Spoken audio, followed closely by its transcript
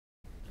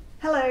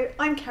Hello,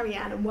 I'm Carrie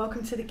Ann and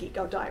welcome to the Geek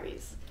Girl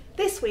Diaries.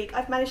 This week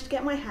I've managed to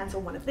get my hands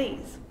on one of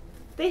these.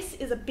 This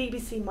is a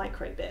BBC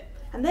Microbit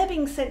and they're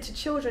being sent to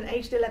children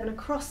aged 11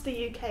 across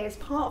the UK as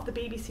part of the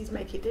BBC's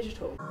Make It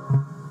Digital.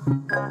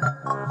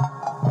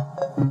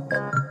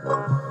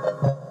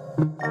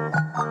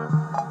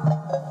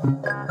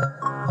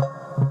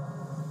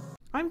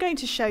 I'm going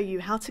to show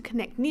you how to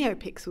connect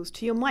NeoPixels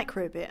to your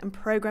Microbit and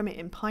program it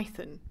in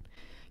Python.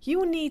 You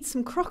will need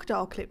some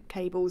crocodile clip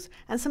cables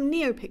and some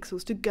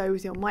NeoPixels to go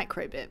with your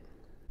Microbit.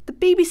 The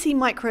BBC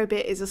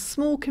Microbit is a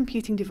small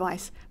computing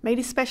device made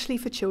especially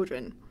for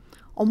children.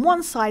 On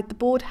one side the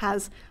board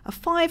has a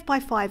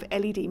 5x5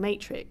 LED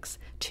matrix,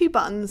 2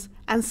 buttons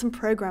and some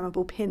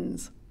programmable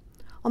pins.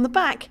 On the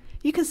back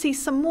you can see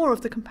some more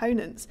of the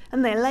components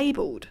and they're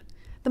labelled.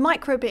 The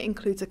Microbit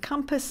includes a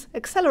compass,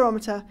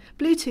 accelerometer,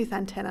 Bluetooth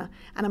antenna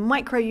and a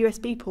micro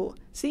USB port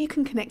so you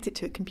can connect it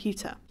to a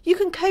computer. You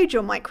can code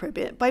your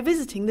Microbit by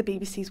visiting the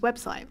BBC's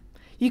website.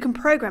 You can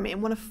program it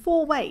in one of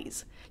 4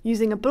 ways,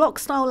 using a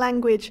block-style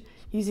language,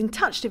 using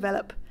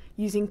TouchDevelop,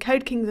 using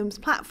CodeKingdom's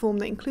platform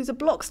that includes a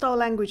block-style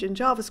language and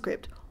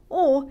JavaScript,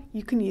 or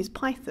you can use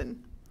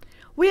Python.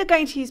 We are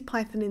going to use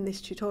Python in this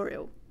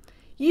tutorial.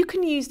 You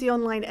can use the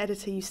online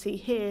editor you see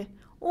here,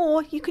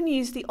 or you can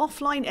use the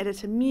offline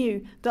editor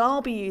Mu that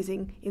I'll be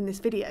using in this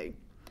video.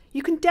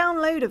 You can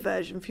download a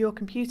version for your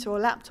computer or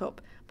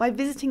laptop by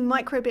visiting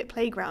Microbit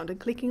Playground and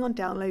clicking on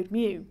Download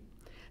Mu.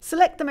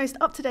 Select the most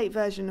up-to-date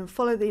version and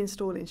follow the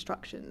install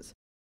instructions.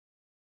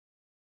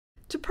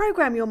 To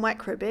program your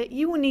Microbit,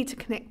 you will need to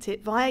connect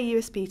it via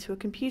USB to a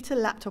computer,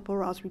 laptop or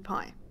Raspberry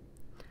Pi.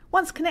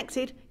 Once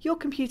connected, your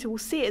computer will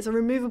see it as a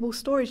removable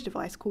storage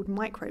device called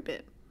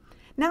Microbit.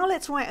 Now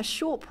let's write a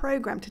short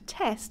program to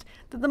test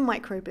that the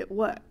Microbit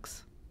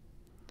works.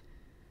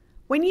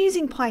 When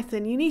using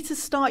Python, you need to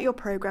start your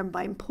program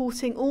by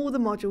importing all the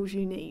modules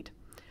you need.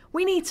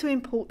 We need to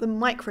import the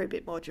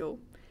Microbit module.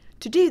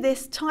 To do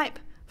this, type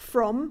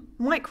from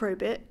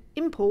Microbit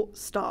import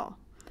star.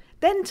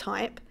 Then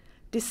type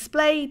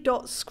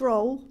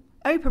display.scroll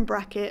open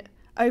bracket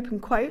open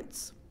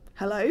quotes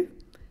hello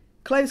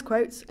close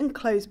quotes and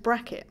close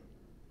bracket.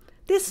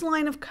 This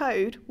line of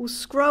code will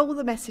scroll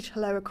the message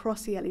hello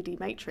across the LED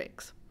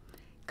matrix.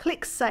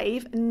 Click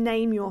Save and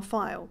name your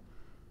file.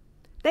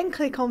 Then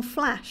click on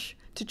Flash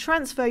to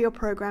transfer your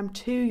program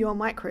to your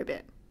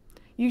Microbit.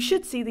 You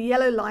should see the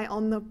yellow light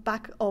on the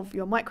back of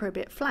your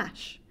Microbit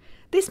flash.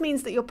 This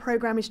means that your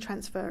program is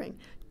transferring.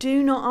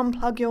 Do not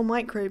unplug your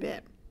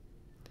Microbit.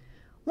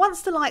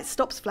 Once the light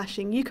stops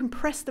flashing, you can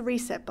press the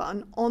reset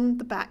button on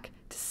the back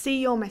to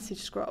see your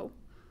message scroll.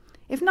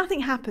 If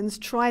nothing happens,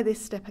 try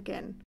this step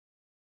again.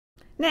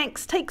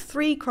 Next, take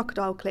 3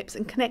 crocodile clips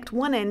and connect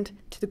one end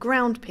to the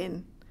ground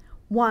pin,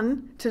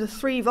 1 to the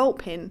 3V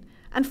pin,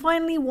 and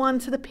finally 1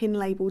 to the pin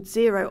labelled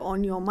 0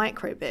 on your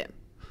Microbit.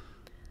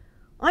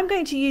 I'm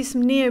going to use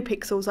some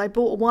NeoPixels I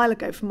bought a while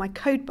ago from my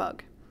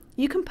CodeBug.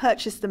 You can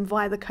purchase them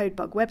via the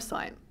CodeBug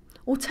website.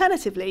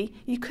 Alternatively,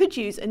 you could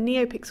use a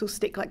NeoPixel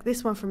stick like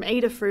this one from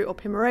Adafruit or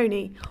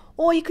Pimoroni,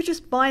 or you could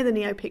just buy the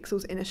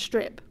NeoPixels in a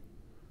strip.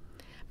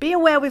 Be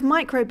aware with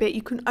Microbit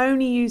you can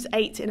only use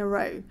 8 in a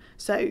row,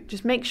 so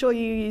just make sure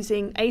you're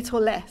using 8 or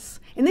less.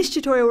 In this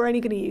tutorial we're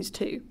only going to use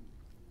 2.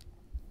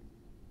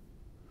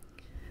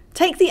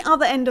 Take the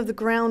other end of the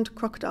ground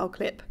crocodile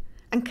clip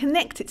and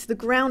connect it to the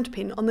ground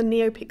pin on the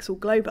NeoPixel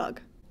Glowbug.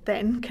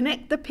 Then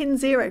connect the pin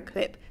 0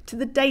 clip to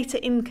the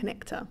data in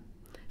connector.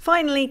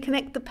 Finally,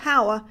 connect the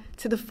power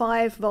to the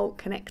 5V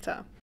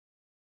connector.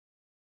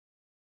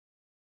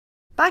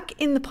 Back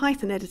in the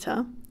Python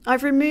editor,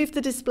 I've removed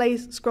the display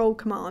scroll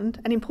command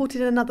and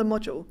imported another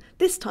module,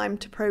 this time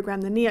to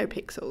program the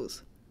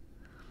NeoPixels.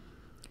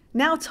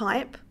 Now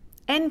type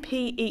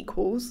np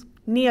equals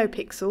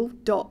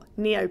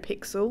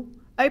neopixel.neopixel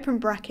open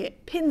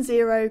bracket pin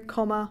 0,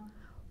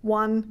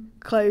 1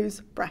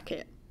 close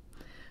bracket.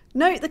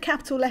 Note the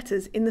capital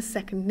letters in the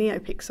second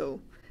NeoPixel.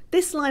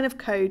 This line of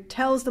code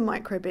tells the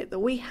Microbit that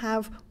we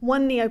have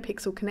 1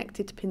 NeoPixel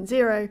connected to pin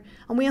 0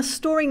 and we are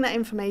storing that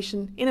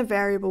information in a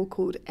variable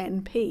called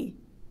np.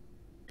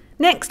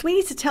 Next, we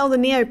need to tell the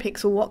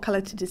NeoPixel what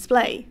colour to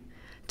display.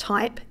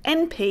 Type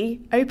np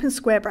open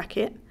square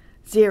bracket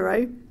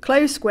 0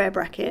 close square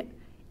bracket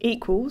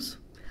equals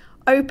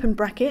open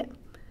bracket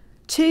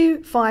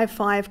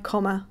 255,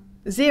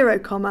 0,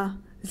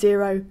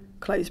 0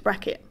 close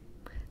bracket.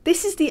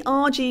 This is the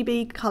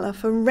RGB colour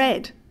for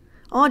red.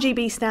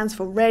 RGB stands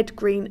for red,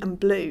 green and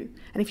blue,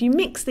 and if you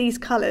mix these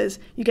colours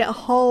you get a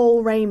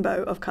whole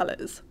rainbow of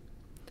colours.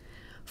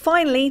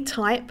 Finally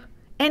type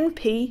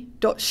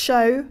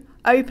np.show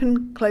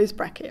open close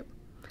bracket.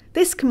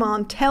 This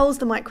command tells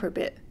the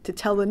Microbit to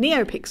tell the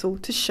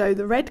NeoPixel to show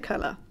the red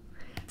colour.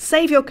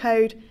 Save your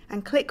code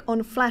and click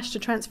on Flash to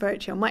transfer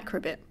it to your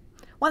Microbit.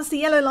 Once the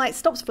yellow light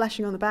stops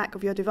flashing on the back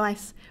of your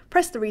device,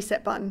 press the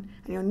reset button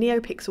and your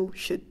NeoPixel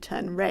should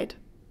turn red.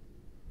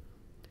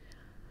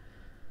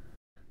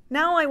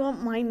 Now I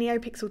want my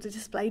NeoPixel to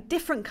display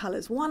different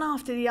colours, one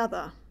after the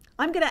other.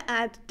 I'm going to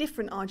add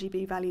different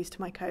RGB values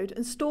to my code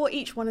and store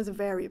each one as a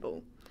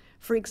variable.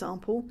 For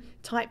example,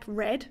 type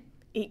red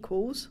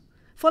equals,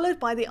 followed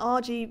by the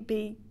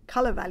RGB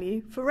colour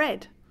value for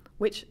red,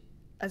 which,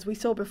 as we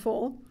saw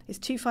before, is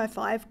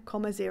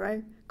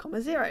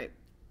 255,0,0.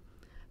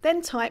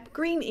 Then type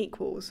green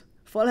equals,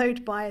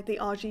 followed by the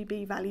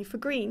RGB value for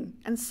green,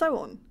 and so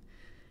on.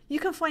 You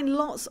can find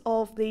lots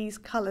of these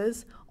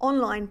colours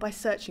online by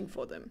searching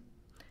for them.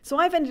 So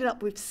I've ended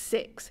up with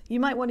 6. You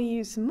might want to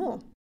use some more.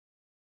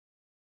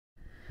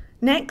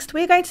 Next,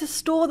 we're going to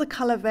store the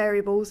colour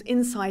variables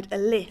inside a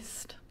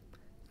list.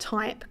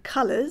 Type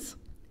colours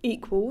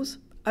equals,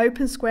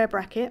 open square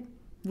bracket,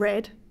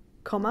 red,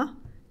 comma,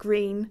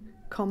 green,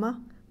 comma,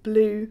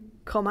 blue,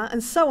 comma,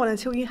 and so on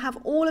until you have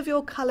all of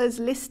your colours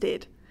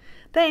listed.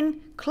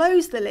 Then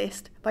close the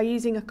list by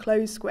using a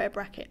close square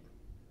bracket.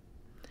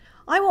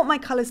 I want my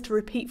colours to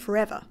repeat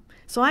forever,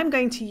 so I'm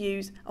going to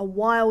use a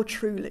while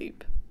true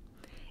loop.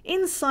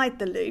 Inside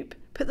the loop,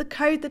 put the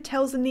code that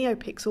tells the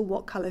NeoPixel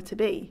what colour to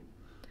be.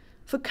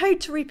 For code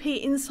to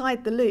repeat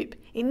inside the loop,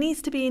 it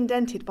needs to be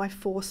indented by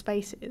 4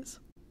 spaces.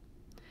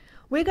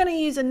 We're going to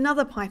use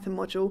another Python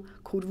module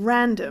called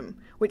random,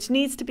 which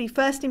needs to be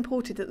first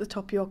imported at the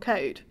top of your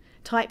code.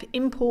 Type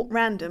import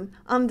random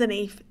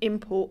underneath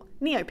import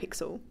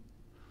NeoPixel.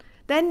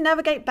 Then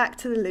navigate back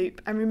to the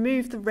loop and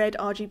remove the red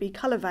RGB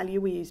colour value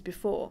we used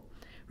before.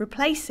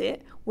 Replace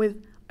it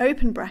with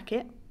open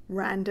bracket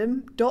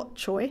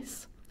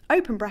random.choice,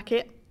 open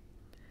bracket,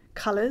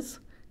 colours,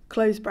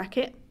 close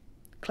bracket,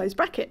 close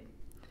bracket.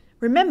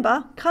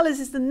 Remember, colours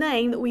is the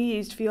name that we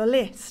used for your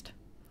list.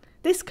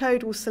 This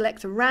code will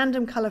select a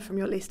random colour from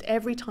your list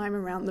every time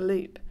around the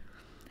loop.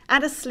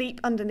 Add a sleep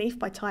underneath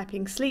by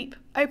typing sleep,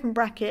 open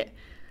bracket,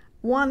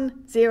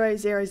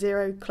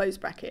 1000, close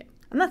bracket.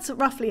 And that's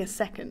roughly a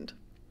second.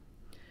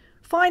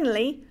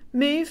 Finally,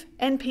 move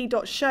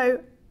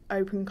np.show,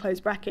 open close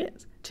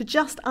brackets, to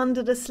just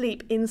under the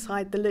sleep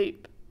inside the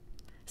loop.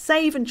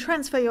 Save and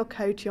transfer your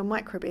code to your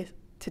microbit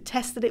to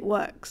test that it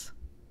works.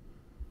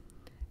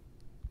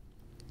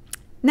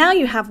 Now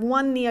you have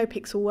one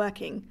NeoPixel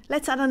working.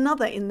 Let's add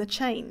another in the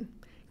chain.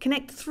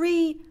 Connect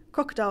 3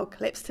 crocodile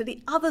clips to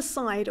the other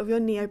side of your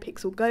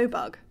NeoPixel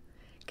GoBug.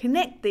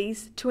 Connect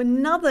these to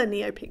another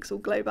NeoPixel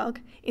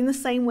GoBug in the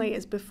same way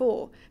as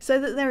before, so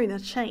that they're in a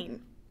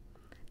chain.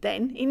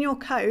 Then, in your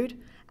code,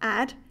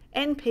 add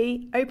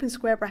np open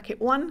square bracket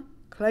 1,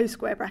 close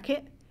square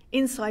bracket,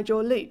 inside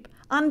your loop,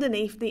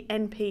 underneath the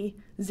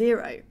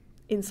np0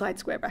 inside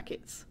square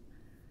brackets.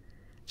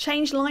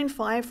 Change line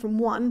 5 from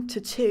 1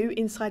 to 2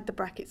 inside the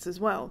brackets as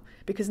well,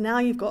 because now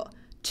you've got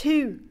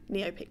 2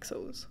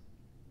 NeoPixels.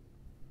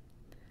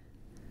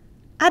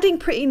 Adding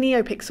pretty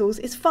NeoPixels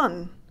is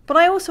fun, but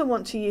I also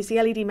want to use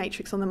the LED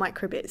matrix on the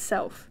microbit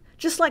itself,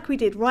 just like we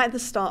did right at the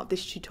start of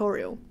this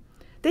tutorial.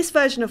 This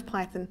version of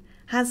Python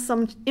has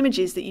some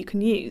images that you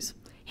can use.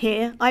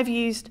 Here I've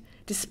used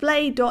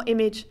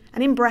display.image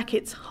and in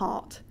brackets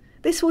heart.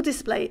 This will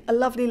display a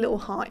lovely little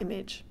heart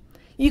image.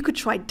 You could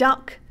try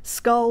duck,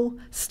 skull,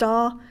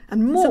 star,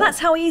 and more. So that's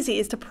how easy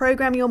it is to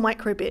program your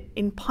microbit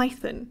in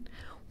Python.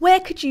 Where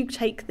could you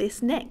take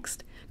this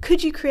next?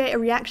 Could you create a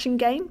reaction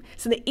game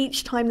so that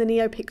each time the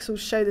NeoPixels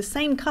show the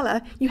same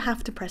colour, you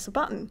have to press a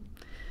button?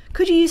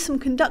 Could you use some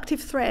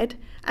conductive thread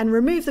and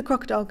remove the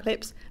crocodile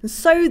clips and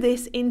sew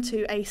this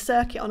into a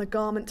circuit on a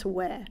garment to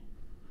wear?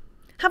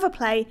 Have a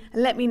play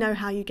and let me know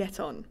how you get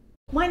on.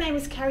 My name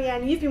is Carrie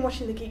Ann, you've been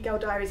watching the Geek Girl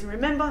Diaries, and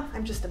remember,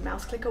 I'm just a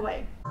mouse click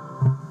away.